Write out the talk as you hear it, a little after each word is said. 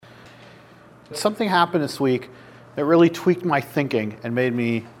Something happened this week that really tweaked my thinking and made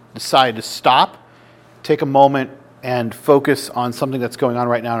me decide to stop, take a moment, and focus on something that's going on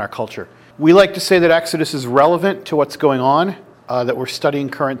right now in our culture. We like to say that Exodus is relevant to what's going on, that we're studying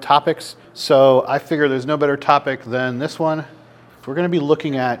current topics. So I figure there's no better topic than this one. We're going to be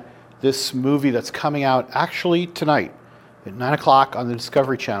looking at this movie that's coming out actually tonight at 9 o'clock on the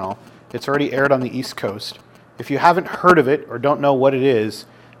Discovery Channel. It's already aired on the East Coast. If you haven't heard of it or don't know what it is,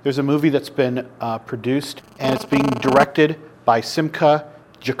 there's a movie that's been produced, and it's being directed by Simcha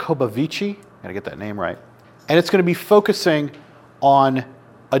Jacobovici. Gotta get that name right. And it's going to be focusing on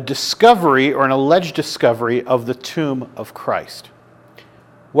a discovery or an alleged discovery of the tomb of Christ.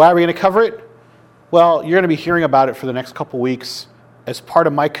 Why are we going to cover it? Well, you're going to be hearing about it for the next couple weeks as part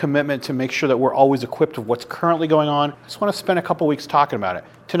of my commitment to make sure that we're always equipped with what's currently going on. I just want to spend a couple weeks talking about it.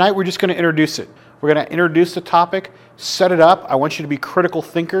 Tonight, we're just going to introduce it. We're going to introduce the topic, set it up. I want you to be critical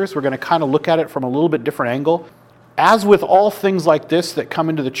thinkers. We're going to kind of look at it from a little bit different angle. As with all things like this that come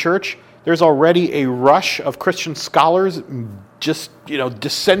into the church, there's already a rush of Christian scholars just,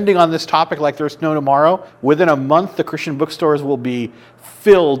 descending on this topic like there's no tomorrow. Within a month, the Christian bookstores will be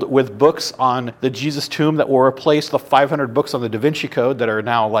filled with books on the Jesus tomb that will replace the 500 books on the Da Vinci Code that are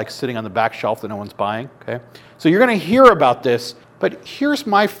now sitting on the back shelf that no one's buying. Okay, so you're going to hear about this, but here's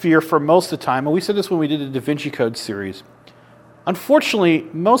my fear for most of the time, and we said this when we did the Da Vinci Code series. Unfortunately,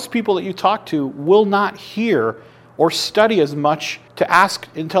 most people that you talk to will not hear or study as much to ask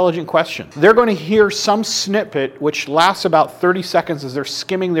intelligent questions. They're going to hear some snippet which lasts about 30 seconds as they're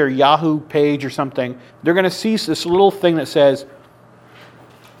skimming their Yahoo page or something. They're going to see this little thing that says,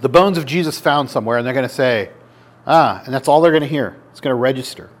 the bones of Jesus found somewhere, and they're going to say, and that's all they're going to hear. It's going to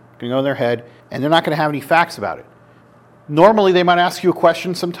register. It's going to go in their head, and they're not going to have any facts about it. Normally, they might ask you a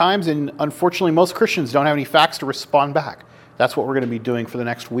question sometimes, and unfortunately, most Christians don't have any facts to respond back. That's what we're going to be doing for the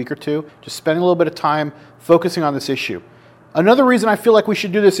next week or two, just spending a little bit of time focusing on this issue. Another reason I feel like we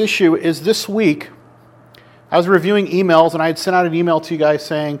should do this issue is this week, I was reviewing emails, and I had sent out an email to you guys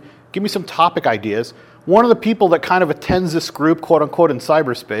saying, give me some topic ideas. One of the people that kind of attends this group, quote unquote, in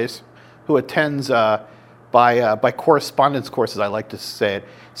cyberspace, who attends by correspondence courses, I like to say it,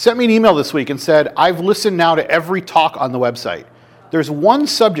 sent me an email this week and said, I've listened now to every talk on the website. There's one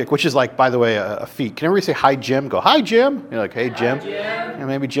subject, which is by the way, a feat. Can everybody say, hi, Jim? Go, hi, Jim. You're like, hey, Jim. Hi, Jim. And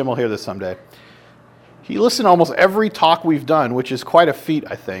maybe Jim will hear this someday. He listened to almost every talk we've done, which is quite a feat,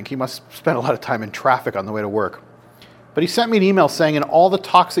 I think. He must spend a lot of time in traffic on the way to work. But he sent me an email saying, in all the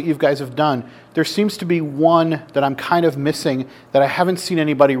talks that you guys have done, there seems to be one that I'm kind of missing that I haven't seen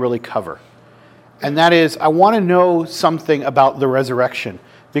anybody really cover. And that is, I want to know something about the resurrection.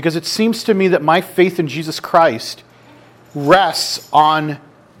 Because it seems to me that my faith in Jesus Christ rests on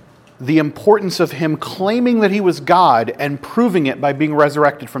the importance of him claiming that he was God and proving it by being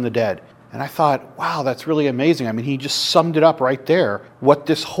resurrected from the dead. And I thought, wow, that's really amazing. I mean, he just summed it up right there, what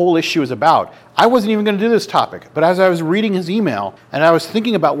this whole issue is about. I wasn't even going to do this topic, but as I was reading his email and I was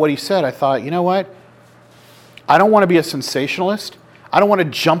thinking about what he said, I thought, you know what? I don't want to be a sensationalist. I don't want to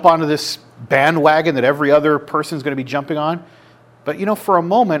jump onto this bandwagon that every other person is going to be jumping on. But, for a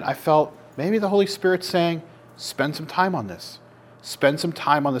moment, I felt maybe the Holy Spirit's saying, spend some time on this. Spend some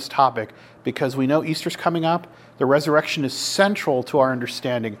time on this topic because we know Easter's coming up. The resurrection is central to our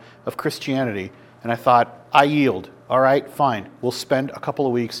understanding of Christianity. And I thought, I yield. All right, fine. We'll spend a couple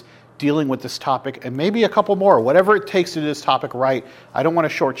of weeks dealing with this topic and maybe a couple more. Whatever it takes to do this topic right. I don't want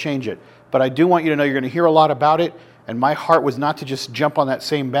to shortchange it. But I do want you to know you're going to hear a lot about it. And my heart was not to just jump on that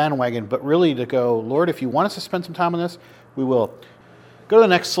same bandwagon, but really to go, Lord, if you want us to spend some time on this, we will. Go to the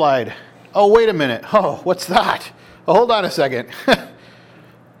next slide. Oh, wait a minute. Oh, what's that? Oh, hold on a second.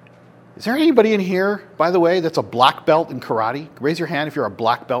 Is there anybody in here, by the way, that's a black belt in karate? Raise your hand if you're a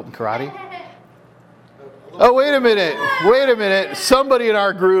black belt in karate. Oh, wait a minute. Wait a minute. Somebody in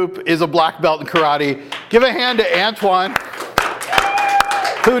our group is a black belt in karate. Give a hand to Antoine,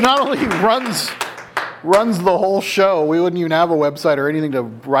 who not only runs the whole show. We wouldn't even have a website or anything to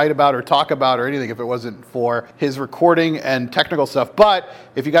write about or talk about or anything if it wasn't for his recording and technical stuff. But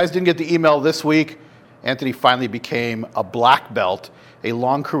if you guys didn't get the email this week, Anthony finally became a black belt, a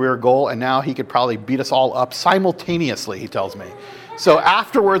long career goal, and now he could probably beat us all up simultaneously, he tells me. So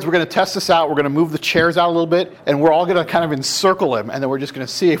afterwards, we're going to test this out. We're going to move the chairs out a little bit, and we're all going to kind of encircle him, and then we're just going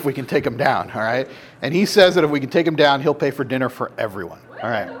to see if we can take him down, all right? And he says that if we can take him down, he'll pay for dinner for everyone, all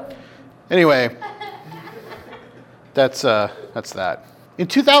right? Anyway, that's that. In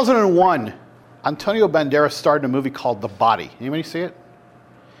 2001, Antonio Banderas starred in a movie called The Body. Anybody see it?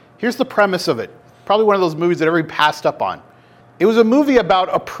 Here's the premise of it. Probably one of those movies that everybody passed up on. It was a movie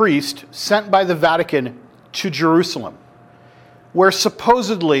about a priest sent by the Vatican to Jerusalem, where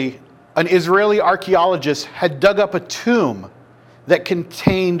supposedly an Israeli archaeologist had dug up a tomb that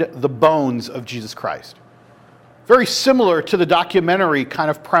contained the bones of Jesus Christ. Very similar to the documentary kind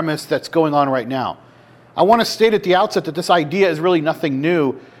of premise that's going on right now. I want to state at the outset that this idea is really nothing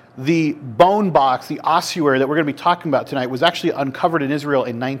new. The bone box, the ossuary that we're going to be talking about tonight, was actually uncovered in Israel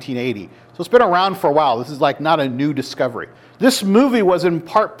in 1980. So it's been around for a while. This is like not a new discovery. This movie was in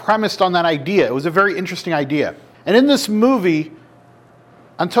part premised on that idea. It was a very interesting idea. And in this movie,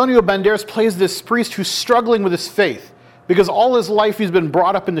 Antonio Banderas plays this priest who's struggling with his faith, because all his life he's been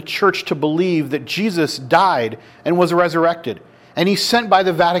brought up in the church to believe that Jesus died and was resurrected. And he's sent by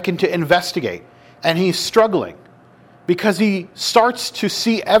the Vatican to investigate. And he's struggling because he starts to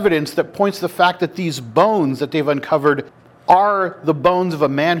see evidence that points to the fact that these bones that they've uncovered are the bones of a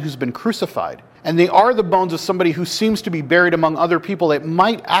man who's been crucified. And they are the bones of somebody who seems to be buried among other people. It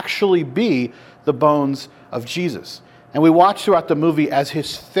might actually be the bones of Jesus. And we watch throughout the movie as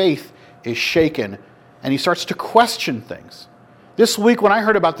his faith is shaken and he starts to question things. This week when I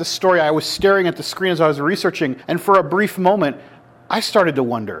heard about this story, I was staring at the screen as I was researching, and for a brief moment, I started to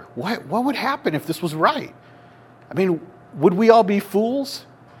wonder, what would happen if this was right? I mean, would we all be fools?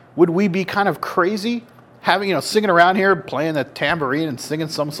 Would we be kind of crazy? Singing around here, playing the tambourine and singing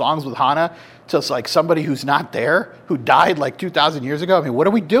some songs with Hannah to like somebody who's not there, who died like 2,000 years ago? I mean, what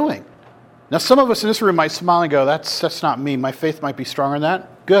are we doing? Now, some of us in this room might smile and go, that's not me. My faith might be stronger than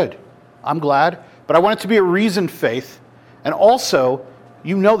that. Good. I'm glad. But I want it to be a reasoned faith. And also,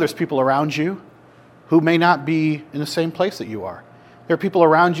 there's people around you who may not be in the same place that you are. There are people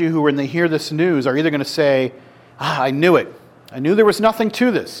around you who, when they hear this news, are either going to say, I knew it. I knew there was nothing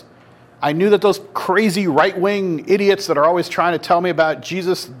to this. I knew that those crazy right-wing idiots that are always trying to tell me about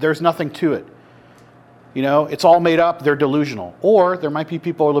Jesus, there's nothing to it. It's all made up. They're delusional. Or there might be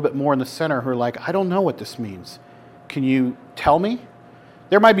people a little bit more in the center who are like, I don't know what this means. Can you tell me?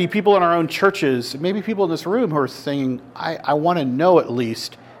 There might be people in our own churches, maybe people in this room who are saying, I want to know at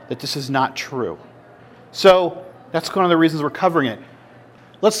least that this is not true. So that's one of the reasons we're covering it.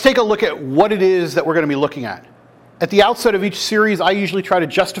 Let's take a look at what it is that we're going to be looking at. At the outset of each series, I usually try to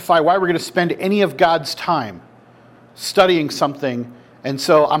justify why we're going to spend any of God's time studying something. And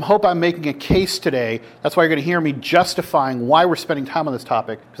so I hope I'm making a case today. That's why you're going to hear me justifying why we're spending time on this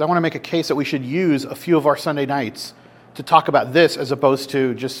topic, because I want to make a case that we should use a few of our Sunday nights to talk about this as opposed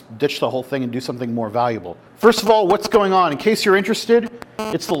to just ditch the whole thing and do something more valuable. First of all, what's going on? In case you're interested,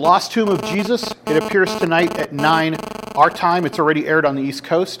 it's the Lost Tomb of Jesus. It appears tonight at 9 our time. It's already aired on the East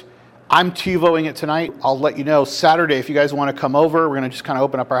Coast. I'm TiVoing it tonight. I'll let you know Saturday if you guys want to come over. We're going to just kind of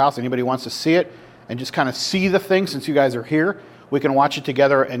open up our house. Anybody wants to see it and just kind of see the thing since you guys are here. We can watch it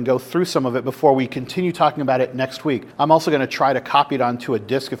together and go through some of it before we continue talking about it next week. I'm also going to try to copy it onto a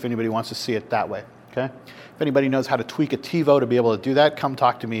disc if anybody wants to see it that way. Okay? If anybody knows how to tweak a TiVo to be able to do that, come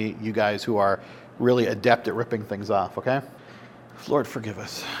talk to me, you guys who are really adept at ripping things off, okay? Lord, forgive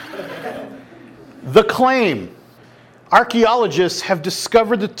us. The claim. Archaeologists have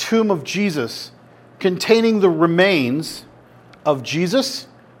discovered the tomb of Jesus containing the remains of Jesus,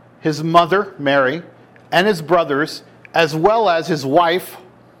 his mother, Mary, and his brothers, as well as his wife,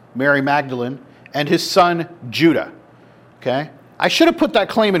 Mary Magdalene, and his son, Judah. Okay? I should have put that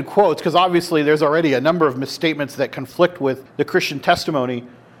claim in quotes because obviously there's already a number of misstatements that conflict with the Christian testimony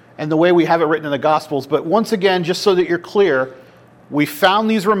and the way we have it written in the Gospels. But once again, just so that you're clear, we found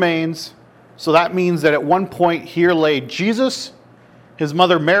these remains. So that means that at one point here lay Jesus, his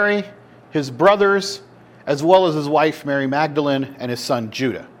mother Mary, his brothers, as well as his wife Mary Magdalene and his son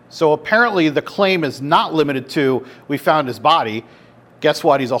Judah. So apparently the claim is not limited to we found his body. Guess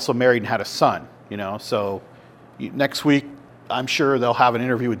what? He's also married and had a son. So next week, I'm sure they'll have an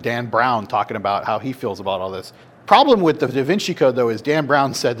interview with Dan Brown talking about how he feels about all this. Problem with the Da Vinci Code, though, is Dan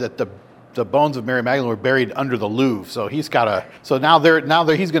Brown said that the bones of Mary Magdalene were buried under the Louvre. So he's got a. So now they're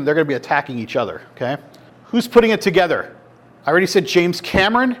going to be attacking each other. Okay, who's putting it together? I already said James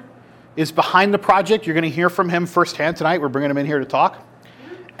Cameron is behind the project. You're going to hear from him firsthand tonight. We're bringing him in here to talk.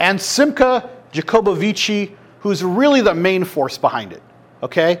 And Simcha Jacobovici, who's really the main force behind it.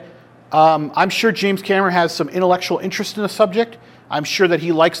 Okay. I'm sure James Cameron has some intellectual interest in the subject. I'm sure that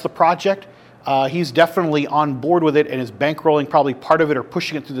he likes the project. He's definitely on board with it and is bankrolling probably part of it or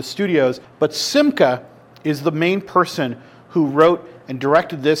pushing it through the studios. But Simcha is the main person who wrote and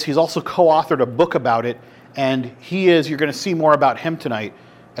directed this. He's also co-authored a book about it. And you're going to see more about him tonight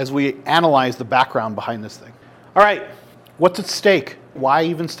as we analyze the background behind this thing. All right, what's at stake? Why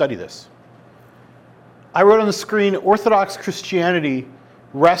even study this? I wrote on the screen, Orthodox Christianity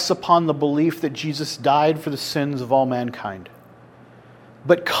rests upon the belief that Jesus died for the sins of all mankind,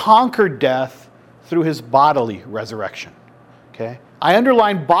 but conquered death through his bodily resurrection. Okay? I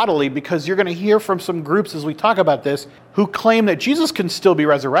underline bodily because you're going to hear from some groups as we talk about this who claim that Jesus can still be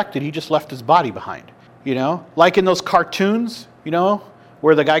resurrected. He just left his body behind. Like in those cartoons,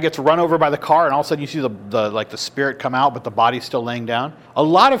 where the guy gets run over by the car and all of a sudden you see the spirit come out, but the body's still laying down. A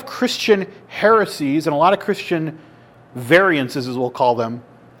lot of Christian heresies and a lot of Christian variances, as we'll call them,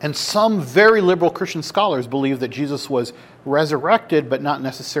 and some very liberal Christian scholars believe that Jesus was resurrected, but not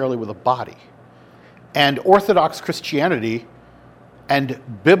necessarily with a body. And Orthodox Christianity and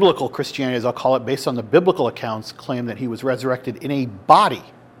biblical Christianity, as I'll call it, based on the biblical accounts, claim that he was resurrected in a body.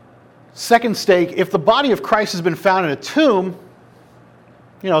 Second stake, if the body of Christ has been found in a tomb,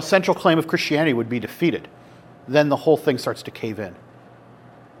 a central claim of Christianity would be defeated. Then the whole thing starts to cave in.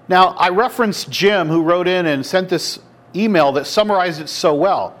 Now, I referenced Jim, who wrote in and sent this email that summarized it so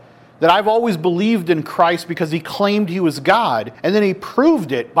well, that I've always believed in Christ because he claimed he was God, and then he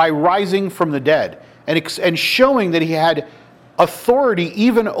proved it by rising from the dead and showing that he had authority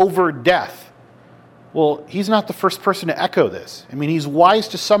even over death. Well, he's not the first person to echo this. He's wise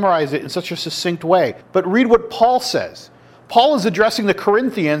to summarize it in such a succinct way. But read what Paul says. Paul is addressing the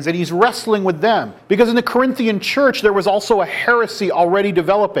Corinthians and he's wrestling with them. Because in the Corinthian church, there was also a heresy already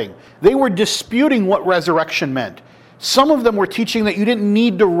developing. They were disputing what resurrection meant. Some of them were teaching that you didn't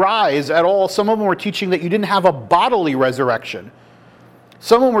need to rise at all. Some of them were teaching that you didn't have a bodily resurrection.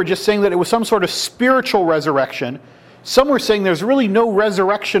 Some of them were just saying that it was some sort of spiritual resurrection. Some were saying there's really no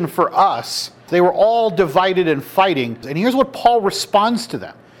resurrection for us. They were all divided and fighting. And here's what Paul responds to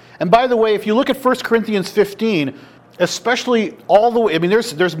them. And by the way, if you look at 1 Corinthians 15, especially all the way,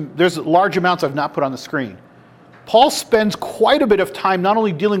 there's large amounts I've not put on the screen. Paul spends quite a bit of time not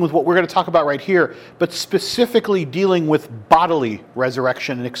only dealing with what we're going to talk about right here, but specifically dealing with bodily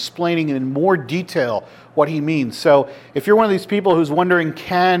resurrection and explaining in more detail what he means. So if you're one of these people who's wondering,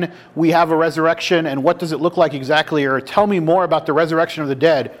 can we have a resurrection and what does it look like exactly, or tell me more about the resurrection of the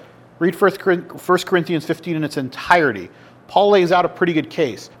dead, read 1 Corinthians 15 in its entirety. Paul lays out a pretty good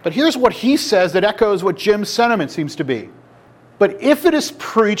case. But here's what he says that echoes what Jim's sentiment seems to be. But if it is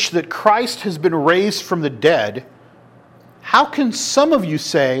preached that Christ has been raised from the dead, how can some of you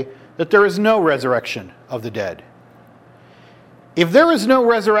say that there is no resurrection of the dead? If there is no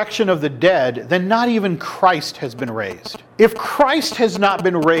resurrection of the dead, then not even Christ has been raised. If Christ has not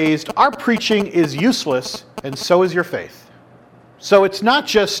been raised, our preaching is useless, and so is your faith. So it's not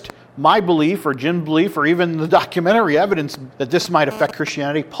just my belief or Jim's belief or even the documentary evidence that this might affect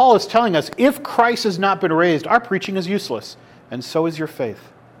Christianity. Paul is telling us if Christ has not been raised, our preaching is useless, and so is your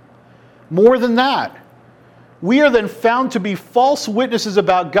faith. More than that, we are then found to be false witnesses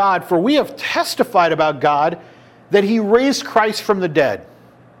about God, for we have testified about God that he raised Christ from the dead.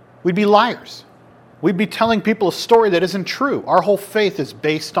 We'd be liars. We'd be telling people a story that isn't true. Our whole faith is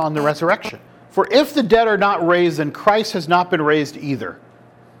based on the resurrection. For if the dead are not raised, then Christ has not been raised either.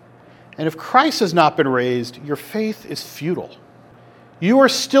 And if Christ has not been raised, your faith is futile. You are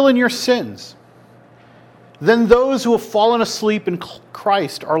still in your sins. Then those who have fallen asleep in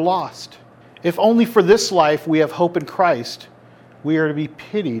Christ are lost. If only for this life we have hope in Christ, we are to be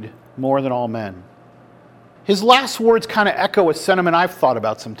pitied more than all men. His last words kind of echo a sentiment I've thought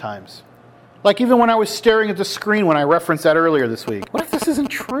about sometimes. Like even when I was staring at the screen when I referenced that earlier this week. What if this isn't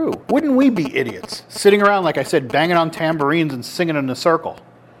true? Wouldn't we be idiots? Sitting around, like I said, banging on tambourines and singing in a circle.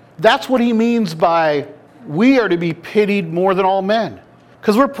 That's what he means by we are to be pitied more than all men.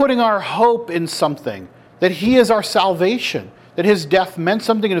 Because we're putting our hope in something. That he is our salvation. That his death meant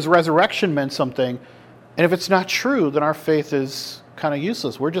something and his resurrection meant something. And if it's not true, then our faith is kind of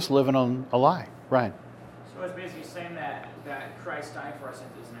useless. We're just living on a lie. Ryan. So it's basically saying that Christ dying for us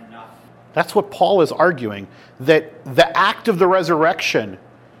isn't enough. That's what Paul is arguing. That the act of the resurrection,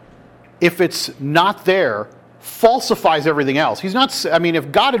 if it's not there, falsifies everything else. He's not,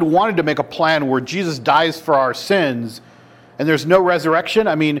 if God had wanted to make a plan where Jesus dies for our sins and there's no resurrection,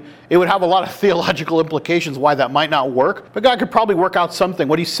 it would have a lot of theological implications why that might not work. But God could probably work out something.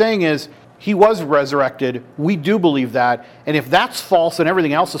 What he's saying is, he was resurrected. We do believe that. And if that's false, then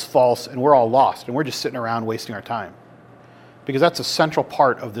everything else is false, and we're all lost. And we're just sitting around wasting our time. Because that's a central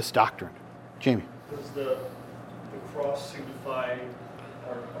part of this doctrine. Jamie. Does the cross signify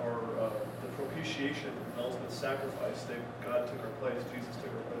the propitiation, the ultimate sacrifice that God took our place, Jesus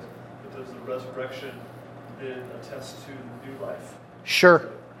took our place? But does the resurrection then attest to the new life? Sure.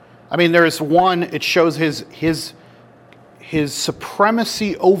 There is one, it shows his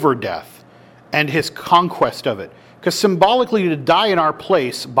supremacy over death and his conquest of it. Because symbolically, to die in our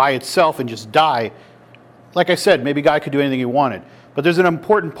place by itself and just die, like I said, maybe God could do anything he wanted. But there's an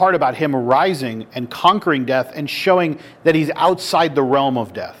important part about him rising and conquering death and showing that he's outside the realm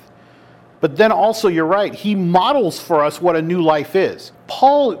of death. But then also, you're right, he models for us what a new life is.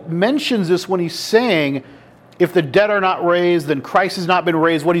 Paul mentions this when he's saying, if the dead are not raised, then Christ has not been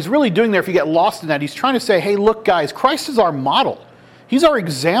raised. What he's really doing there, if you get lost in that, he's trying to say, hey, look, guys, Christ is our model. He's our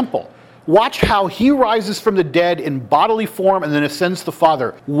example. Watch how he rises from the dead in bodily form and then ascends to the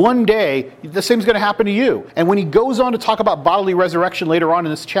Father. One day, the same is going to happen to you. And when he goes on to talk about bodily resurrection later on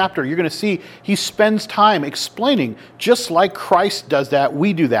in this chapter, you're going to see he spends time explaining, just like Christ does that,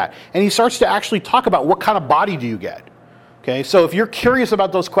 we do that. And he starts to actually talk about what kind of body do you get. Okay, so if you're curious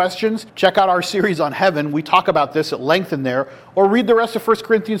about those questions, check out our series on heaven. We talk about this at length in there, or read the rest of 1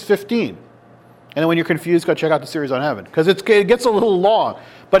 Corinthians 15. And then when you're confused, go check out the series on heaven, because it gets a little long.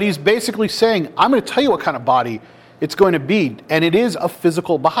 But he's basically saying, I'm going to tell you what kind of body it's going to be, and it is a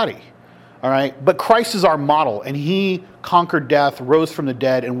physical body. All right, but Christ is our model, and he conquered death, rose from the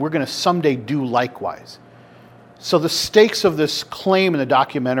dead, and we're going to someday do likewise. So the stakes of this claim in the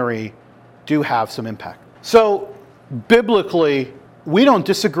documentary do have some impact. So biblically, we don't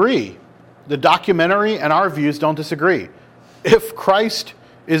disagree. The documentary and our views don't disagree. If Christ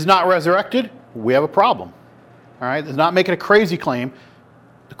is not resurrected, we have a problem. All right, they're not making a crazy claim.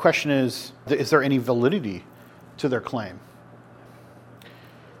 The question is there any validity to their claim?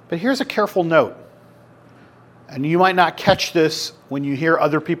 But here's a careful note, and you might not catch this when you hear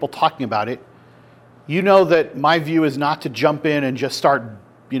other people talking about it. You know that my view is not to jump in and just start,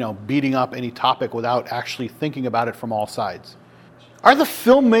 beating up any topic without actually thinking about it from all sides. Are the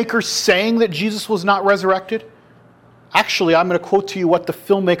filmmakers saying that Jesus was not resurrected? Actually, I'm going to quote to you what the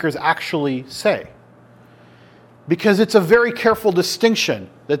filmmakers actually say, because it's a very careful distinction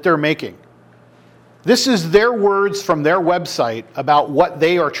that they're making. This is their words from their website about what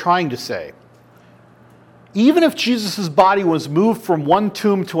they are trying to say. Even if Jesus' body was moved from one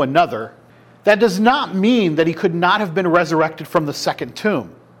tomb to another, that does not mean that he could not have been resurrected from the second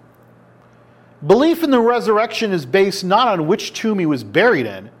tomb. Belief in the resurrection is based not on which tomb he was buried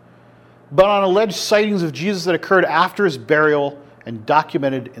in, but on alleged sightings of Jesus that occurred after his burial and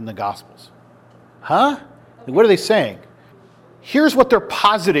documented in the Gospels. Huh? What are they saying? Here's what they're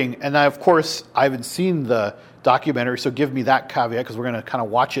positing, and of course, I haven't seen the documentary, so give me that caveat, because we're going to kind of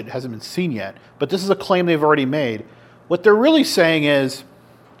watch it. It hasn't been seen yet. But this is a claim they've already made. What they're really saying is,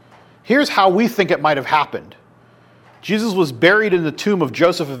 here's how we think it might have happened. Jesus was buried in the tomb of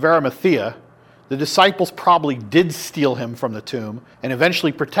Joseph of Arimathea. The disciples probably did steal him from the tomb and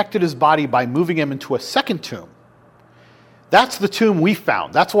eventually protected his body by moving him into a second tomb. That's the tomb we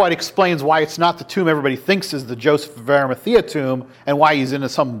found. That's why it explains why it's not the tomb everybody thinks is the Joseph of Arimathea tomb, and why he's in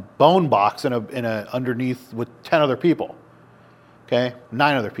some bone box in a underneath with 10 other people. Okay?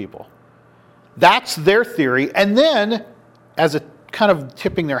 9 other people. That's their theory. And then, as a kind of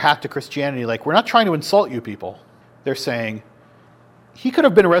tipping their hat to Christianity, like, we're not trying to insult you people. They're saying, he could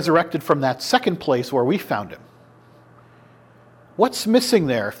have been resurrected from that second place where we found him. What's missing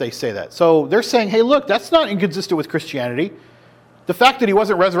there if they say that? So they're saying, hey, look, that's not inconsistent with Christianity. The fact that he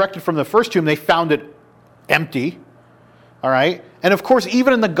wasn't resurrected from the first tomb, they found it empty. All right? And of course,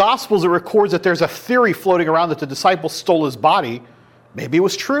 even in the Gospels, it records that there's a theory floating around that the disciples stole his body. Maybe it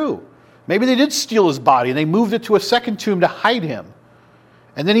was true. Maybe they did steal his body and they moved it to a second tomb to hide him.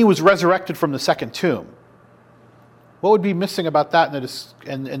 And then he was resurrected from the second tomb. What would be missing about that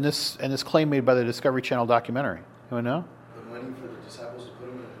in this claim made by the Discovery Channel documentary? Anyone know? The money for the disciples to put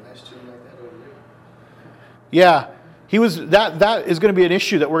him in a nice tomb like that over there. Yeah, that is going to be an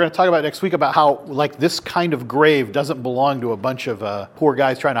issue that we're going to talk about next week, about how this kind of grave doesn't belong to a bunch of poor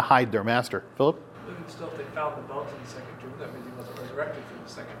guys trying to hide their master. Philip? Even still, if they found the bones in the second tomb, that means he wasn't resurrected from the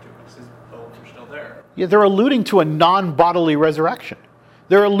second tomb, because his bones are still there. Yeah, they're alluding to a non-bodily resurrection.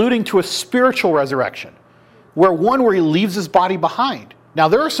 They're alluding to a spiritual resurrection, where he leaves his body behind. Now,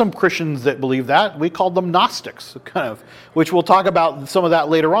 there are some Christians that believe that. We call them Gnostics, which we'll talk about some of that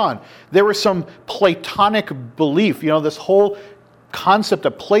later on. There was some Platonic belief, this whole concept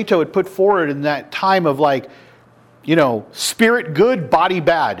that Plato had put forward in that time of spirit good, body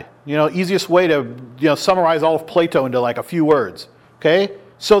bad. Easiest way to summarize all of Plato into a few words. Okay?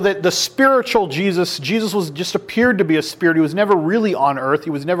 So that the spiritual Jesus was just appeared to be a spirit. He was never really on earth. He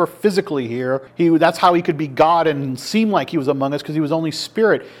was never physically here. That's how he could be God and seem like he was among us, because he was only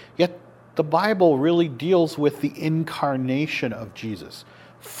spirit. Yet the Bible really deals with the incarnation of Jesus.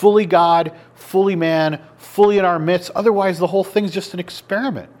 Fully God, fully man, fully in our midst. Otherwise, the whole thing's just an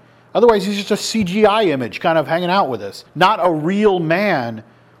experiment. Otherwise, he's just a CGI image kind of hanging out with us. Not a real man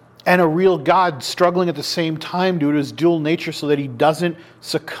and a real God struggling at the same time due to his dual nature so that he doesn't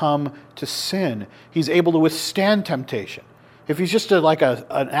succumb to sin. He's able to withstand temptation. If he's just an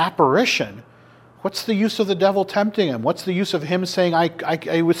apparition, What's the use of the devil tempting him? What's the use of him saying,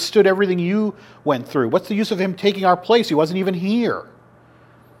 I withstood everything you went through? What's the use of him taking our place? He wasn't even here.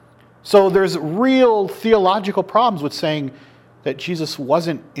 So there's real theological problems with saying that Jesus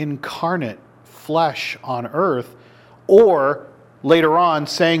wasn't incarnate flesh on earth, or later on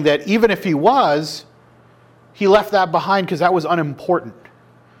saying that even if he was, he left that behind because that was unimportant.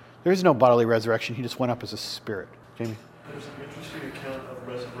 There is no bodily resurrection. He just went up as a spirit. Jamie? There's an interesting account of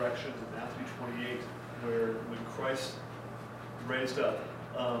resurrection in Matthew 28, where when Christ raised up,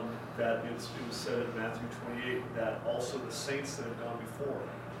 that it was said in Matthew 28 that also the saints that had gone before,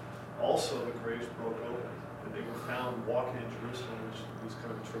 also the graves broke open, and they were found walking in Jerusalem, which was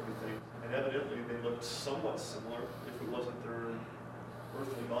kind of a trippy thing. And evidently they looked somewhat similar, if it wasn't their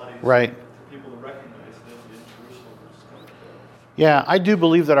earthly bodies, right, for people to recognize them in Jerusalem, which is kind of Yeah, I do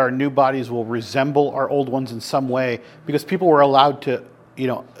believe that our new bodies will resemble our old ones in some way, because people were allowed to,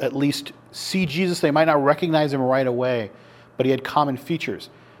 at least see Jesus. They might not recognize him right away, but he had common features.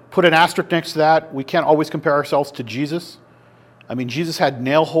 Put an asterisk next to that. We can't always compare ourselves to Jesus. I mean, Jesus had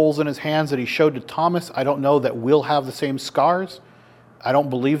nail holes in his hands that he showed to Thomas. I don't know that we'll have the same scars. I don't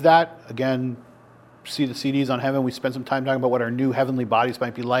believe that. Again, see the CDs on heaven. We spent some time talking about what our new heavenly bodies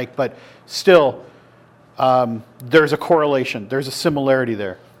might be like, but still, there's a correlation. There's a similarity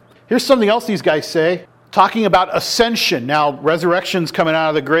there. Here's something else these guys say, talking about ascension. Now, resurrection's coming out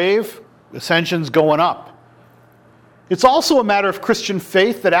of the grave, ascension's going up. It's also a matter of Christian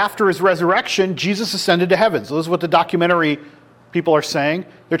faith that after his resurrection, Jesus ascended to heaven. So this is what the documentary people are saying.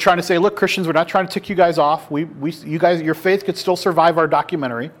 They're trying to say, look, Christians, we're not trying to tick you guys off. You guys, your faith could still survive our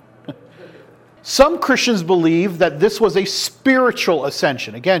documentary. Some Christians believe that this was a spiritual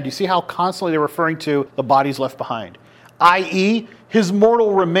ascension. Again, do you see how constantly they're referring to the bodies left behind? i.e., his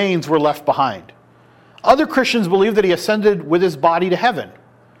mortal remains were left behind. Other Christians believe that he ascended with his body to heaven.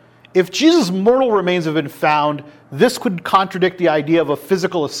 If Jesus' mortal remains have been found, this could contradict the idea of a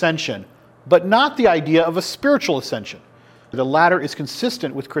physical ascension, but not the idea of a spiritual ascension. The latter is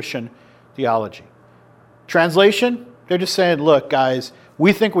consistent with Christian theology. Translation, they're just saying, look, guys,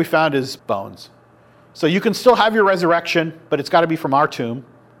 we think we found his bones. So you can still have your resurrection, but it's got to be from our tomb.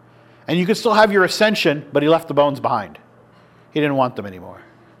 And you can still have your ascension, but he left the bones behind. He didn't want them anymore.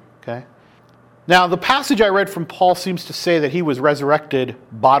 Okay? Now, the passage I read from Paul seems to say that he was resurrected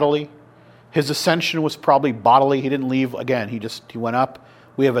bodily. His ascension was probably bodily. He didn't leave again. He went up.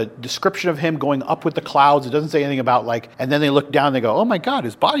 We have a description of him going up with the clouds. It doesn't say anything about and then they look down and they go, oh my God,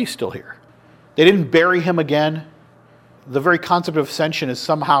 his body's still here. They didn't bury him again. The very concept of ascension is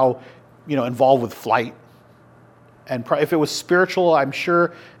somehow, involved with flight. And if it was spiritual, I'm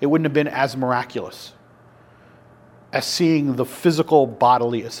sure it wouldn't have been as miraculous as seeing the physical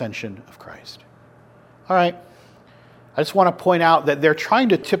bodily ascension of Christ. All right. I just want to point out that they're trying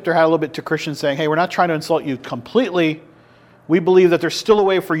to tip their hat a little bit to Christians, saying, hey, we're not trying to insult you completely. We believe that there's still a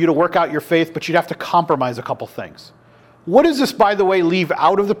way for you to work out your faith, but you'd have to compromise a couple things. What does this, by the way, leave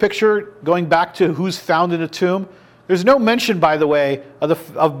out of the picture, going back to who's found in a tomb? There's no mention, by the way,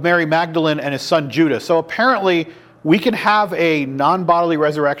 of Mary Magdalene and his son Judas. So apparently, we can have a non-bodily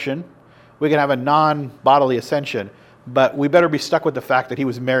resurrection. We can have a non-bodily ascension. But we better be stuck with the fact that he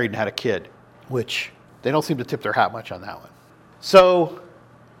was married and had a kid, which they don't seem to tip their hat much on that one. So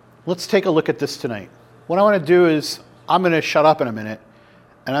let's take a look at this tonight. What I want to do is I'm going to shut up in a minute,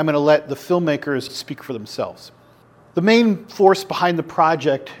 and I'm going to let the filmmakers speak for themselves. The main force behind the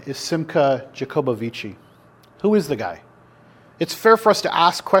project is Simcha Jacobovici. Who is the guy? It's fair for us to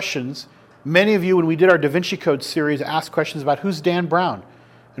ask questions. Many of you, when we did our Da Vinci Code series, asked questions about who's Dan Brown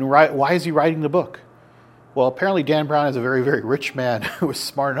and why is he writing the book? Well, apparently Dan Brown is a very, very rich man who was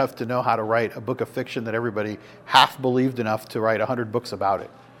smart enough to know how to write a book of fiction that everybody half believed enough to write 100 books about it.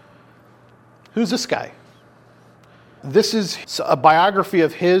 Who's this guy? This is a biography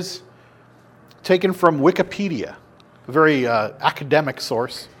of his taken from Wikipedia, a very academic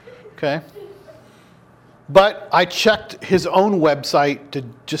source, okay? But I checked his own website to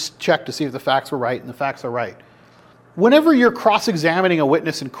just check to see if the facts were right, and the facts are right. Whenever you're cross-examining a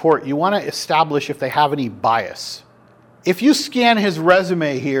witness in court, you want to establish if they have any bias. If you scan his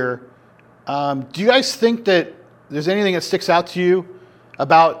resume here, do you guys think that there's anything that sticks out to you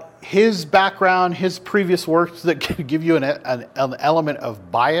about his background, his previous works that can give you an element of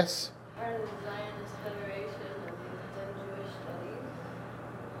bias? Part of the Zionist Federation and Jewish Studies.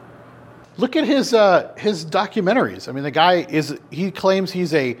 Look at his documentaries. I mean, the guy he claims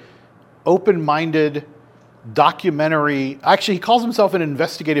he's a open-minded documentary. Actually, he calls himself an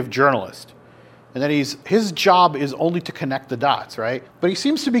investigative journalist. And that his job is only to connect the dots, right? But he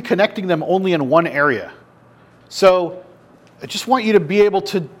seems to be connecting them only in one area. So I just want you to be able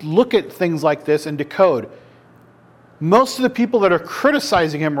to look at things like this and decode. Most of the people that are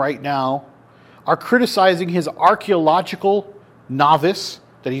criticizing him right now are criticizing his archaeological novice,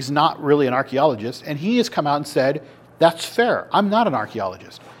 that he's not really an archaeologist, and he has come out and said, that's fair. I'm not an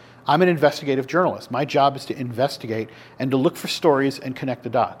archaeologist. I'm an investigative journalist. My job is to investigate and to look for stories and connect the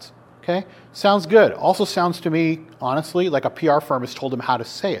dots. Okay? Sounds good. Also sounds to me, honestly, like a PR firm has told him how to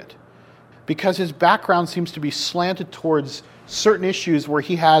say it. Because his background seems to be slanted towards certain issues where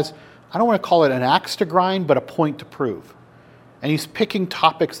he has, I don't want to call it an axe to grind, but a point to prove. And he's picking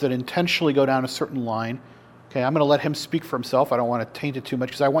topics that intentionally go down a certain line. Okay, I'm going to let him speak for himself. I don't want to taint it too much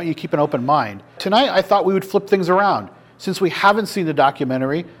because I want you to keep an open mind. Tonight, I thought we would flip things around. Since we haven't seen the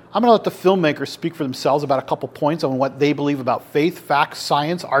documentary, I'm going to let the filmmakers speak for themselves about a couple points on what they believe about faith, facts,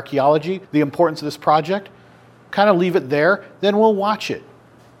 science, archaeology, the importance of this project. Kind of leave it there. Then we'll watch it,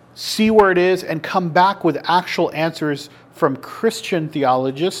 see where it is, and come back with actual answers from Christian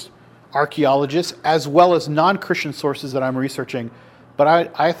theologians, archaeologists, as well as non-Christian sources that I'm researching.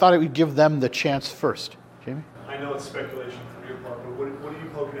 But I thought it would give them the chance first. Jamie? I know it's speculation from your part, but what are you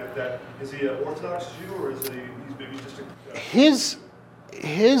poking at that? Is he an Orthodox Jew, or is he's maybe just a...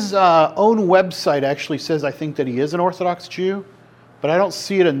 His own website actually says, I think, that he is an Orthodox Jew, but I don't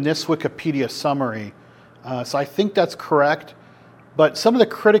see it in this Wikipedia summary. So I think that's correct. But some of the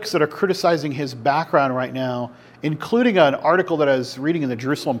critics that are criticizing his background right now, including an article that I was reading in the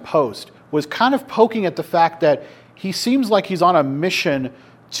Jerusalem Post, was kind of poking at the fact that he seems like he's on a mission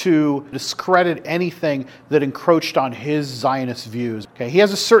to discredit anything that encroached on his Zionist views. Okay, he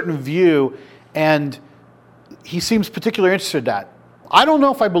has a certain view, and he seems particularly interested in that. I don't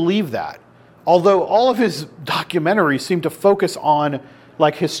know if I believe that. Although all of his documentaries seem to focus on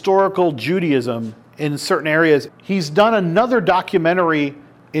like historical Judaism in certain areas. He's done another documentary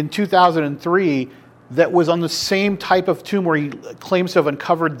in 2003 that was on the same type of tomb where he claims to have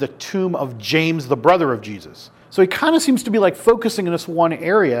uncovered the tomb of James, the brother of Jesus. So he kind of seems to be like focusing in this one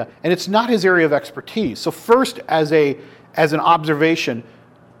area, and it's not his area of expertise. So first, as an observation,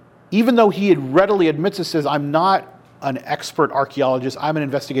 even though he readily admits it, says, I'm not an expert archaeologist, I'm an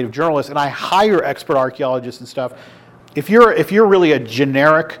investigative journalist, and I hire expert archaeologists and stuff. If you're really a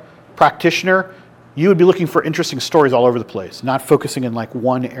generic practitioner, you would be looking for interesting stories all over the place, not focusing in like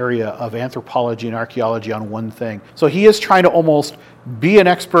one area of anthropology and archaeology on one thing. So he is trying to almost be an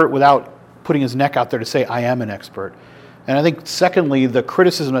expert without putting his neck out there to say, I am an expert. And I think, secondly, the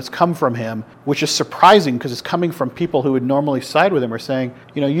criticism that's come from him, which is surprising because it's coming from people who would normally side with him, are saying,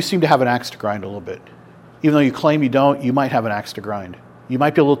 you seem to have an axe to grind a little bit. Even though you claim you don't, you might have an axe to grind. You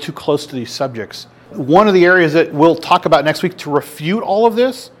might be a little too close to these subjects. One of the areas that we'll talk about next week to refute all of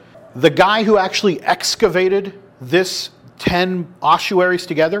this, the guy who actually excavated this 10 ossuaries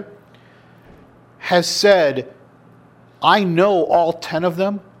together has said, I know all 10 of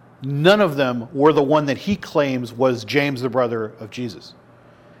them. None of them were the one that he claims was James, the brother of Jesus.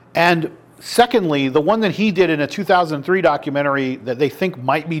 And secondly, the one that he did in a 2003 documentary that they think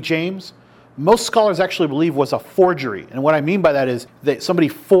might be James, most scholars actually believe was a forgery. And what I mean by that is that somebody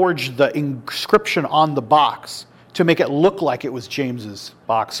forged the inscription on the box to make it look like it was James's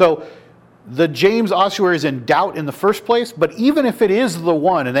box. So the James ossuary is in doubt in the first place, but even if it is the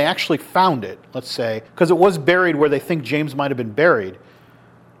one, and they actually found it, let's say, because it was buried where they think James might have been buried,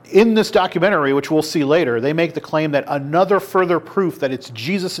 in this documentary, which we'll see later, they make the claim that another further proof that it's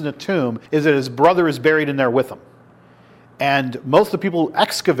Jesus in the tomb is that his brother is buried in there with him. And most of the people who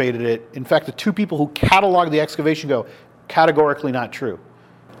excavated it, in fact, the two people who cataloged the excavation go, categorically not true.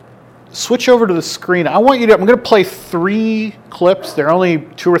 Switch over to the screen. I'm going to play 3 clips. They're only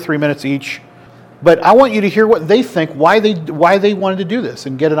 2 or 3 minutes each. But I want you to hear what they think, why they wanted to do this,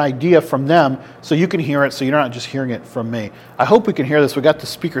 and get an idea from them so you can hear it, so you're not just hearing it from me. I hope we can hear this. We got the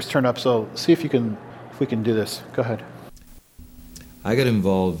speakers turned up, so see if we can do this. Go ahead. I got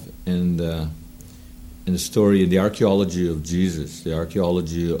involved in the story, in the archaeology of Jesus, the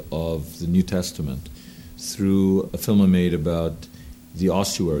archaeology of the New Testament, through a film I made about the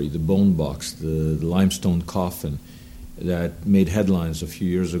ossuary, the bone box, the limestone coffin, that made headlines a few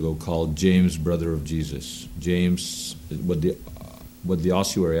years ago called James, brother of Jesus. James, what the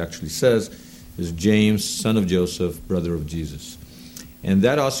ossuary actually says is James, son of Joseph, brother of Jesus. And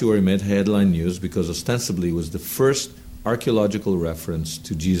that ossuary made headline news because ostensibly it was the first archaeological reference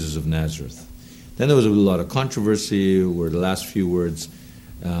to Jesus of Nazareth. Then there was a lot of controversy where the last few words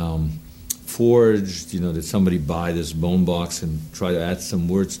forged, did somebody buy this bone box and try to add some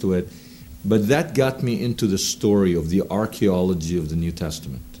words to it? But that got me into the story of the archaeology of the New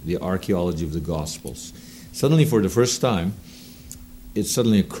Testament, the archaeology of the Gospels. Suddenly, for the first time, it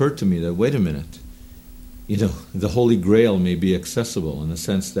suddenly occurred to me that, wait a minute, the Holy Grail may be accessible in the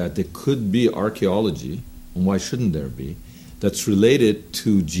sense that there could be archaeology, and why shouldn't there be, that's related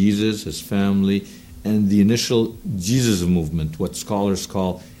to Jesus, his family, and the initial Jesus movement, what scholars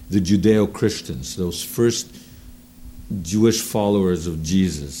call the Judeo-Christians, those first Jewish followers of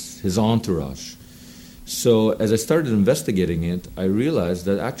Jesus, his entourage. So as I started investigating it, I realized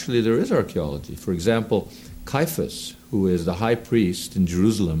that actually there is archaeology. For example, Caiaphas, who is the high priest in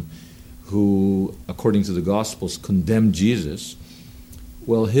Jerusalem, who, according to the Gospels, condemned Jesus,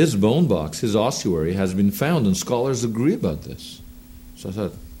 well, his bone box, his ossuary, has been found, and scholars agree about this. So I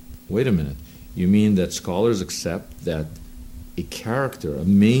thought, wait a minute, you mean that scholars accept that a character, a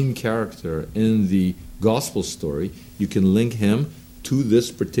main character in the Gospel story, you can link him to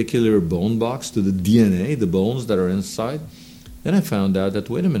this particular bone box, to the DNA, the bones that are inside? Then I found out that,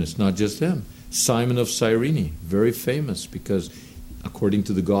 wait a minute, it's not just him. Simon of Cyrene, very famous because, according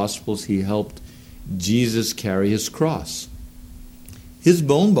to the Gospels, he helped Jesus carry his cross. His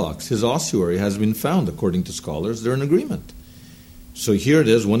bone box, his ossuary, has been found, according to scholars. They're in agreement. So here it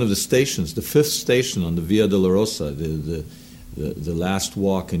is, one of the stations, the fifth station on the Via Dolorosa, the last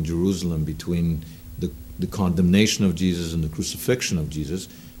walk in Jerusalem between the condemnation of Jesus and the crucifixion of Jesus.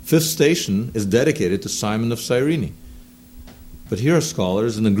 Fifth station is dedicated to Simon of Cyrene. But here are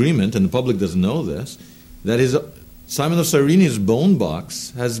scholars in agreement, and the public doesn't know this, that Simon of Cyrene's bone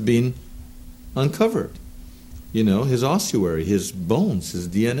box has been uncovered. His ossuary, his bones, his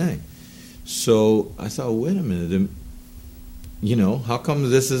DNA. So I thought, wait a minute, how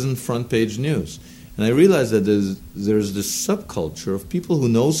come this isn't front page news? And I realized that there's this subculture of people who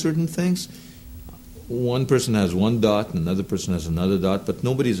know certain things. One person has one dot, and another person has another dot, but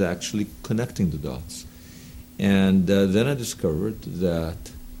nobody's actually connecting the dots. And then I discovered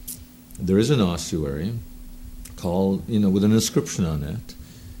that there is an ossuary called, with an inscription on it,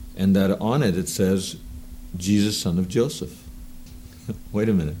 and that on it says, Jesus, son of Joseph. Wait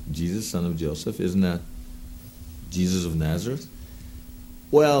a minute, Jesus, son of Joseph, isn't that Jesus of Nazareth?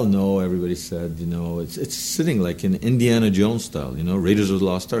 Well, no, everybody said, it's sitting like in Indiana Jones style, Raiders of the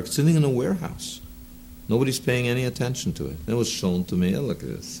Lost Ark, sitting in a warehouse. Nobody's paying any attention to it. It was shown to me, look at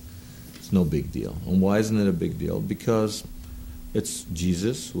this. It's no big deal. And why isn't it a big deal? Because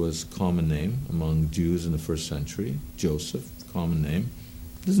Jesus was a common name among Jews in the first century. Joseph, common name.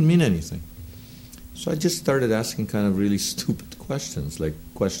 Doesn't mean anything. So I just started asking kind of really stupid questions, like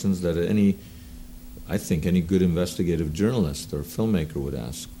questions that any good investigative journalist or filmmaker would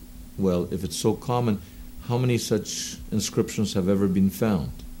ask. Well, if it's so common, how many such inscriptions have ever been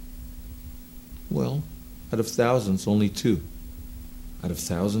found? Well, out of thousands, only 2. Out of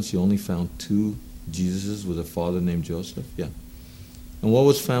thousands, you only found 2 Jesuses with a father named Joseph? Yeah. And what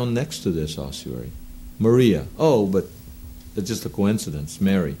was found next to this ossuary? Maria. Oh, but it's just a coincidence.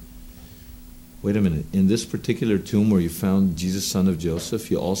 Mary. Wait a minute. In this particular tomb where you found Jesus, son of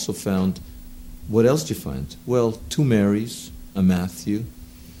Joseph, you also found, what else did you find? Well, 2 Marys, a Matthew,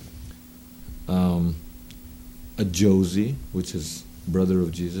 a Josie, which is brother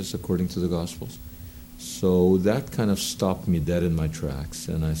of Jesus, according to the Gospels. So that kind of stopped me dead in my tracks,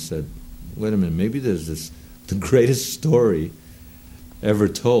 and I said, wait a minute, maybe the greatest story ever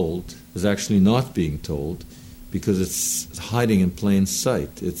told is actually not being told because it's hiding in plain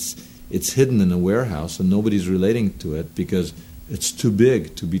sight. It's hidden in a warehouse and nobody's relating to it because it's too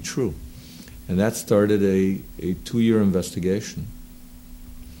big to be true. And that started a 2-year investigation,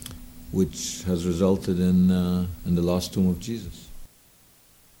 which has resulted in the lost tomb of Jesus.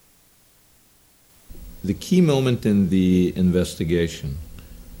 The key moment in the investigation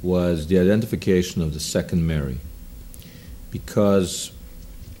was the identification of the second Mary. Because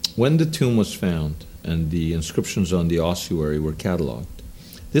when the tomb was found and the inscriptions on the ossuary were catalogued,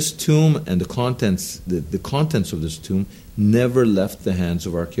 this tomb and the contents of this tomb never left the hands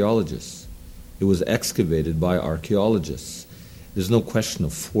of archaeologists. It was excavated by archaeologists. There's no question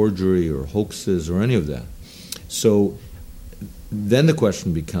of forgery or hoaxes or any of that. So then the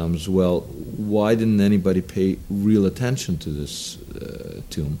question becomes, well, why didn't anybody pay real attention to this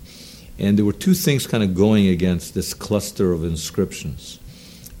tomb? And there were 2 things kind of going against this cluster of inscriptions.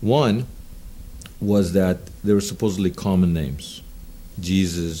 One was that there were supposedly common names.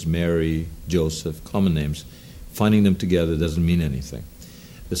 Jesus, Mary, Joseph, common names. Finding them together doesn't mean anything.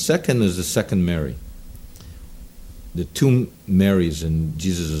 The second is the second Mary. The 2 Marys in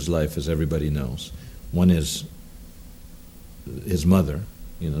Jesus' life, as everybody knows. One is his mother,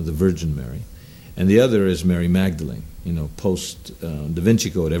 the Virgin Mary, and the other is Mary Magdalene. Post Da Vinci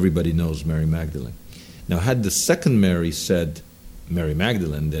Code, everybody knows Mary Magdalene. Now, had the second Mary said Mary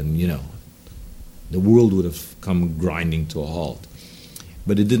Magdalene, then, the world would have come grinding to a halt.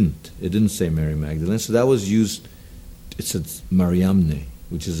 But it didn't. It didn't say Mary Magdalene. So that was used, it said Mariamne,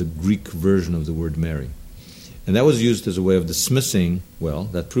 which is a Greek version of the word Mary. And that was used as a way of dismissing, well,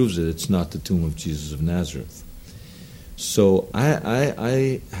 that proves that it's not the tomb of Jesus of Nazareth. So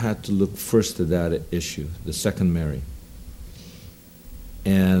I had to look first at that issue, the second Mary.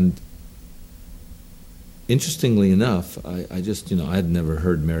 And interestingly enough, I had never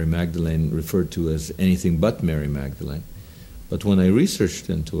heard Mary Magdalene referred to as anything but Mary Magdalene. But when I researched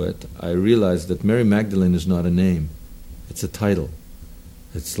into it, I realized that Mary Magdalene is not a name. It's a title.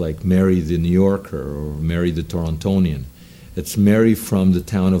 It's like Mary the New Yorker or Mary the Torontonian. It's Mary from the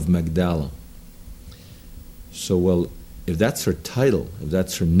town of Magdala. So, well, if that's her title, if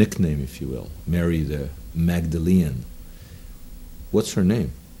that's her nickname, if you will, Mary the Magdalene, what's her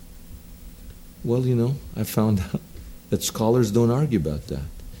name? Well, I found out that scholars don't argue about that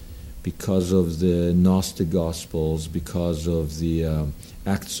because of the Gnostic Gospels, because of the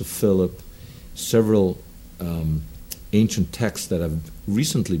Acts of Philip, several ancient texts that have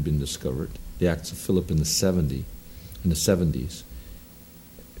recently been discovered, the Acts of Philip in the 70s.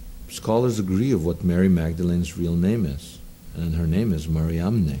 Scholars agree of what Mary Magdalene's real name is, and her name is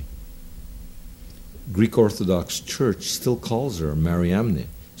Mariamne. Greek Orthodox Church still calls her Mariamne,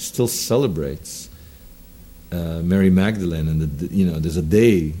 still celebrates Mary Magdalene, and there's a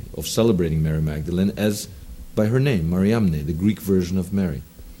day of celebrating Mary Magdalene as by her name, Mariamne, the Greek version of Mary.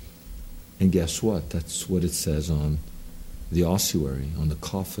 And guess what? That's what it says on the ossuary, on the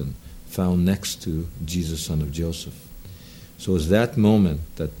coffin, found next to Jesus, son of Joseph. So it was that moment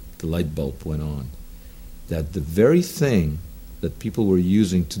that the light bulb went on, that the very thing that people were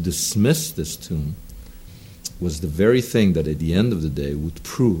using to dismiss this tomb was the very thing that at the end of the day would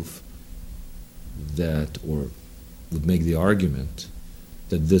prove that, or would make the argument,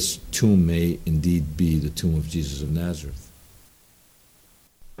 that this tomb may indeed be the tomb of Jesus of Nazareth.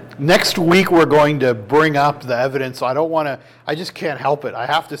 Next week we're going to bring up the evidence. I just can't help it. I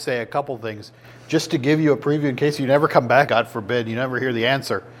have to say a couple things just to give you a preview in case you never come back, God forbid, you never hear the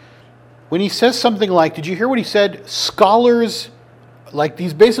answer. When he says something like, did you hear what he said? Scholars, like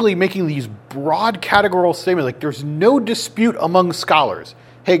he's basically making these broad categorical statements, like there's no dispute among scholars.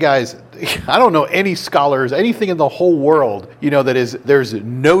 Hey guys, I don't know any scholars, anything in the whole world, there's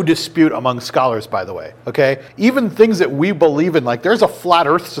no dispute among scholars, by the way, okay? Even things that we believe in, like there's a flat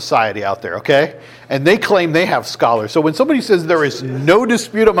earth society out there, okay? And they claim they have scholars. So when somebody says there is no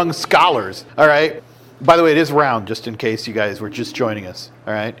dispute among scholars, all right? By the way, it is round, just in case you guys were just joining us,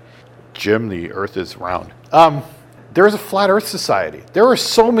 all right? Jim, the earth is round. There is a flat earth society. There are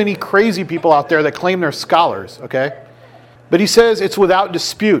so many crazy people out there that claim they're scholars, okay? But he says it's without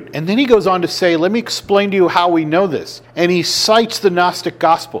dispute. And then he goes on to say, let me explain to you how we know this. And he cites the Gnostic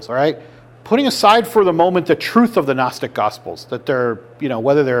Gospels, all right? Putting aside for the moment the truth of the Gnostic Gospels, that they're,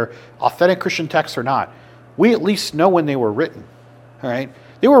 whether they're authentic Christian texts or not, we at least know when they were written, all right?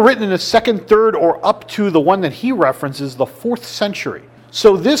 They were written in the 2nd, 3rd, or up to the one that he references, the 4th century.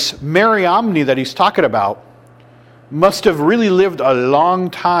 So this Mariamne that he's talking about must have really lived a long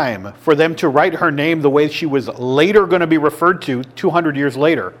time for them to write her name the way she was later going to be referred to 200 years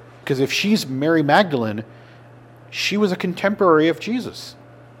later. Because if she's Mary Magdalene, she was a contemporary of Jesus.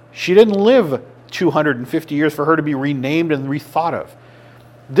 She didn't live 250 years for her to be renamed and rethought of.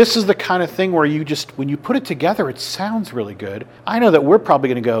 This is the kind of thing where when you put it together, it sounds really good. I know that we're probably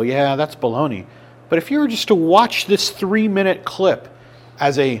going to go, yeah, that's baloney. But if you were just to watch this 3-minute clip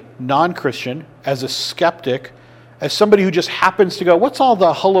as a non-Christian, as a skeptic, as somebody who just happens to go, what's all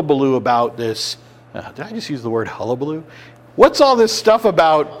the hullabaloo about this? Did I just use the word hullabaloo? What's all this stuff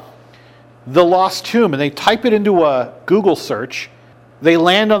about the lost tomb? And they type it into a Google search. They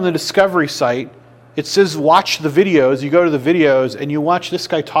land on the Discovery site. It says watch the videos. You go to the videos and you watch this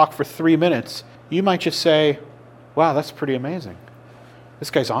guy talk for 3 minutes. You might just say, wow, that's pretty amazing.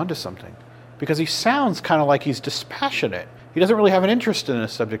 This guy's onto something. Because he sounds kind of like he's dispassionate. He doesn't really have an interest in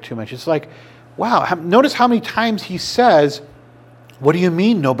this subject too much. It's like, wow, notice how many times he says, what do you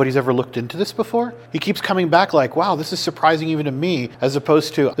mean nobody's ever looked into this before? He keeps coming back like, wow, this is surprising even to me, as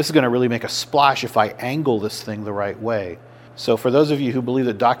opposed to, this is going to really make a splash if I angle this thing the right way. So for those of you who believe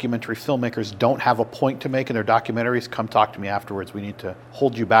that documentary filmmakers don't have a point to make in their documentaries, come talk to me afterwards. We need to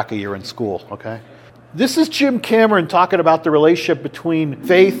hold you back a year in school, okay? This is Jim Cameron talking about the relationship between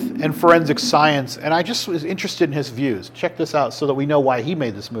faith and forensic science, and I just was interested in his views. Check this out so that we know why he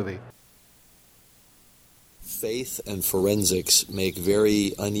made this movie. Faith and forensics make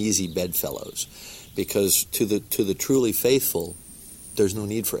very uneasy bedfellows, because to the truly faithful, there's no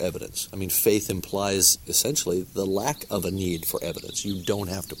need for evidence. I mean, faith implies essentially the lack of a need for evidence. You don't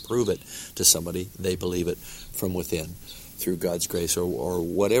have to prove it to somebody. They believe it from within. through God's grace or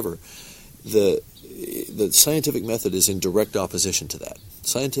whatever. The scientific method is in direct opposition to that.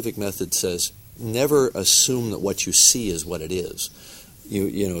 Scientific method says never assume that what you see is what it is.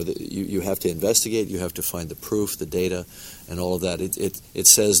 You have to investigate. You have to find the proof, the data, and all of that. It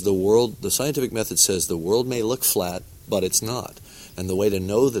says the scientific method says the world may look flat, but it's not. And the way to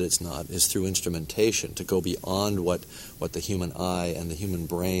know that it's not is through instrumentation, to go beyond what the human eye and the human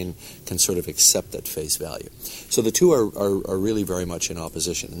brain can sort of accept at face value. So the two are really very much in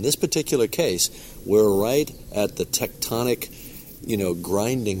opposition. In this particular case, we're right at the tectonic,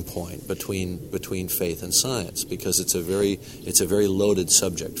 grinding point between faith and science, because it's a very loaded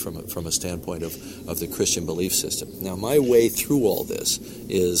subject from a standpoint of the Christian belief system. Now, my way through all this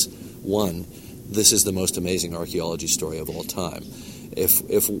is, one, this is the most amazing archaeology story of all time.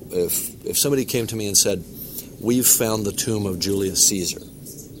 If somebody came to me and said, "We've found the tomb of Julius Caesar,"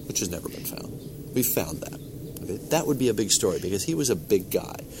 which has never been found, we found that. Okay? That would be a big story, because he was a big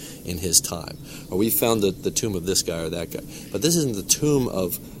guy in his time. Or we found the tomb of this guy or that guy. But this isn't the tomb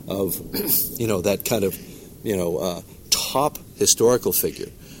of that kind of top historical figure.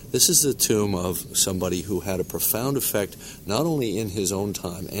 This is the tomb of somebody who had a profound effect not only in his own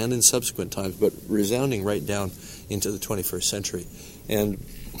time and in subsequent times, but resounding right down into the 21st century, and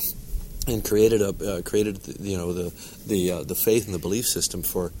created the faith and the belief system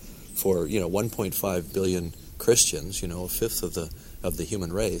for 1.5 billion Christians, a fifth of the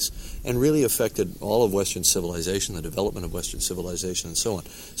human race, and really affected all of Western civilization, the development of Western civilization, and so on.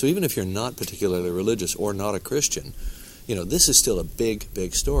 So even if you're not particularly religious or not a Christian, this is still a big,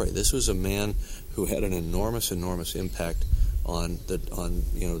 big story. This was a man who had an enormous impact on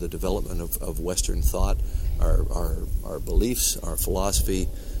the development of Western thought, our beliefs, our philosophy,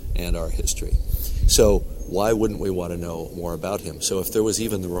 and our history. So why wouldn't we want to know more about him? So if there was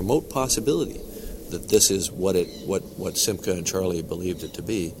even the remote possibility that this is what Simca and Charlie believed it to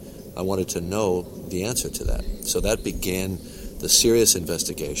be, I wanted to know the answer to that. So that began the serious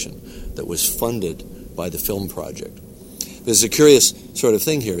investigation that was funded by the film project. There's a curious sort of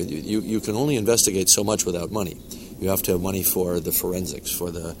thing here. You can only investigate so much without money. You have to have money for the forensics,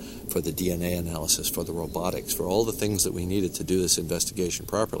 for the DNA analysis, for the robotics, for all the things that we needed to do this investigation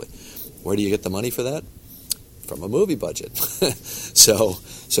properly. Where do you get the money for that? From a movie budget. So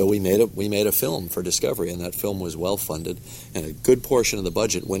we made a film for Discovery, and that film was well funded, and a good portion of the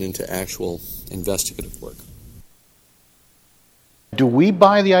budget went into actual investigative work. Do we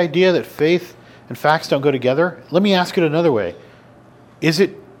buy the idea that faith and facts don't go together? Let me ask it another way. Is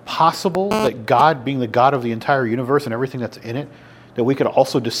it possible that God, being the God of the entire universe and everything that's in it, that we could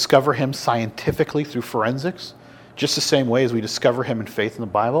also discover him scientifically through forensics, just the same way as we discover him in faith in the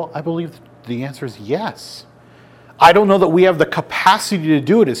Bible? I believe the answer is yes. I don't know that we have the capacity to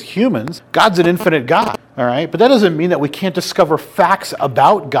do it as humans. God's an infinite God, all right? But that doesn't mean that we can't discover facts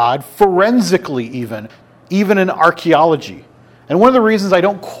about God forensically even in archaeology. And one of the reasons I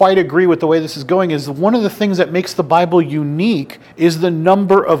don't quite agree with the way this is going is one of the things that makes the Bible unique is the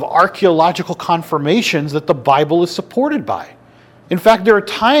number of archaeological confirmations that the Bible is supported by. In fact, there are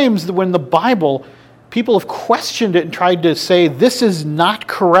times when the Bible, people have questioned it and tried to say, this is not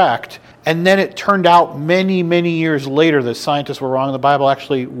correct, and then it turned out many, many years later that scientists were wrong and the Bible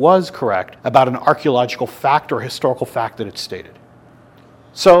actually was correct about an archaeological fact or historical fact that it stated.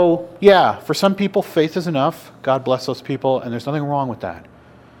 So, yeah, for some people, faith is enough. God bless those people, and there's nothing wrong with that.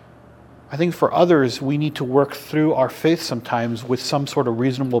 I think for others, we need to work through our faith sometimes with some sort of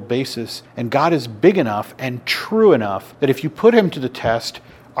reasonable basis, and God is big enough and true enough that if you put him to the test,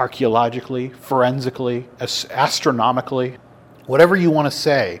 archaeologically, forensically, astronomically, whatever you want to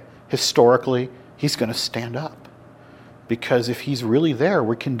say, historically, he's going to stand up. Because if he's really there,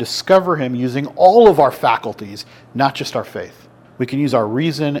 we can discover him using all of our faculties, not just our faith. We can use our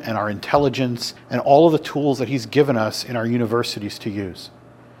reason and our intelligence and all of the tools that he's given us in our universities to use.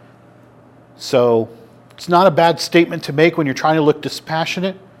 So it's not a bad statement to make when you're trying to look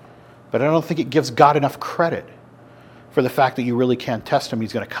dispassionate, but I don't think it gives God enough credit for the fact that you really can't test him.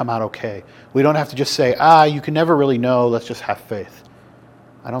 He's going to come out okay. We don't have to just say, you can never really know, let's just have faith.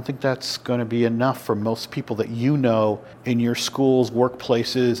 I don't think that's going to be enough for most people that you know in your schools,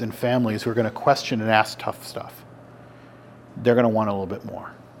 workplaces, and families who are going to question and ask tough stuff. They're going to want a little bit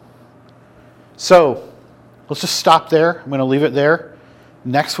more. So let's just stop there. I'm going to leave it there.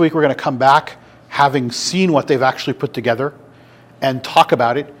 Next week we're going to come back having seen what they've actually put together and talk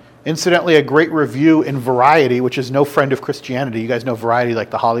about it. Incidentally, a great review in Variety, which is no friend of Christianity. You guys know Variety, like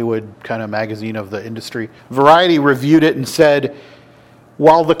the Hollywood kind of magazine of the industry. Variety reviewed it and said,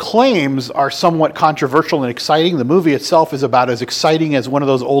 While the claims are somewhat controversial and exciting, the movie itself is about as exciting as one of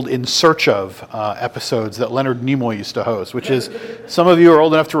those old In Search Of episodes that Leonard Nimoy used to host, which is, some of you are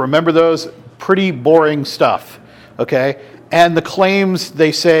old enough to remember those, pretty boring stuff, okay? And the claims,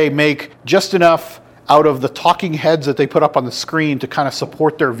 they say, make just enough out of the talking heads that they put up on the screen to kind of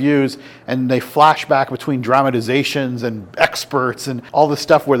support their views, and they flash back between dramatizations and experts and all this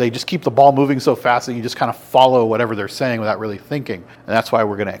stuff where they just keep the ball moving so fast that you just kind of follow whatever they're saying without really thinking. And that's why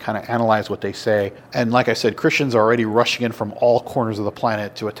we're going to kind of analyze what they say. And like I said, Christians are already rushing in from all corners of the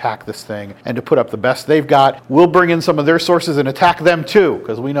planet to attack this thing and to put up the best they've got. We'll bring in some of their sources and attack them too,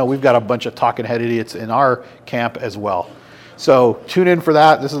 because we know we've got a bunch of talking head idiots in our camp as well. So tune in for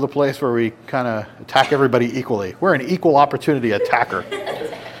that. This is the place where we kind of attack everybody equally. We're an equal opportunity attacker.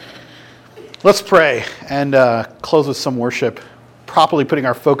 Let's pray and close with some worship, properly putting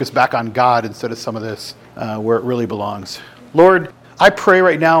our focus back on God instead of some of this where it really belongs. Lord, I pray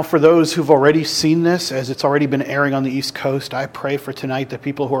right now for those who've already seen this, as it's already been airing on the East Coast. I pray for tonight the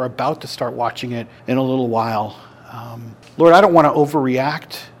people who are about to start watching it in a little while. Lord, I don't want to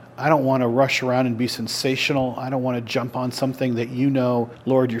overreact. I don't want to rush around and be sensational. I don't want to jump on something that you know,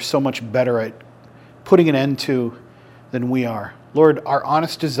 Lord, you're so much better at putting an end to than we are. Lord, our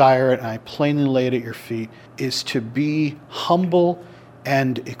honest desire, and I plainly lay it at your feet, is to be humble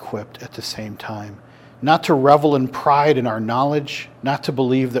and equipped at the same time. Not to revel in pride in our knowledge, not to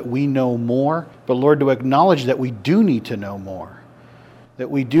believe that we know more, but Lord, to acknowledge that we do need to know more, that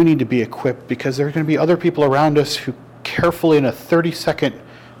we do need to be equipped, because there are going to be other people around us who carefully, in a 30-second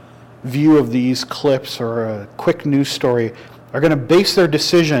view of these clips or a quick news story, are going to base their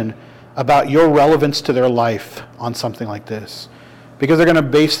decision about your relevance to their life on something like this. Because they're going to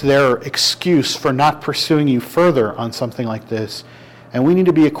base their excuse for not pursuing you further on something like this. And we need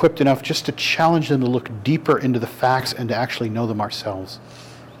to be equipped enough just to challenge them to look deeper into the facts and to actually know them ourselves.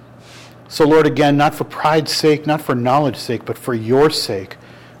 So Lord, again, not for pride's sake, not for knowledge's sake, but for your sake,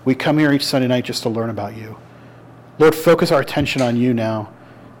 we come here each Sunday night just to learn about you. Lord, focus our attention on you now.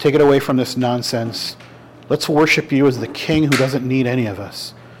 Take it away from this nonsense. Let's worship you as the King who doesn't need any of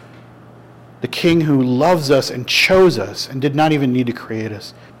us. The King who loves us and chose us and did not even need to create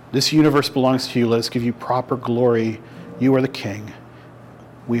us. This universe belongs to you. Let us give you proper glory. You are the King.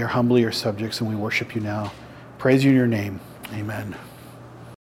 We are humbly your subjects and we worship you now. Praise you in your name. Amen.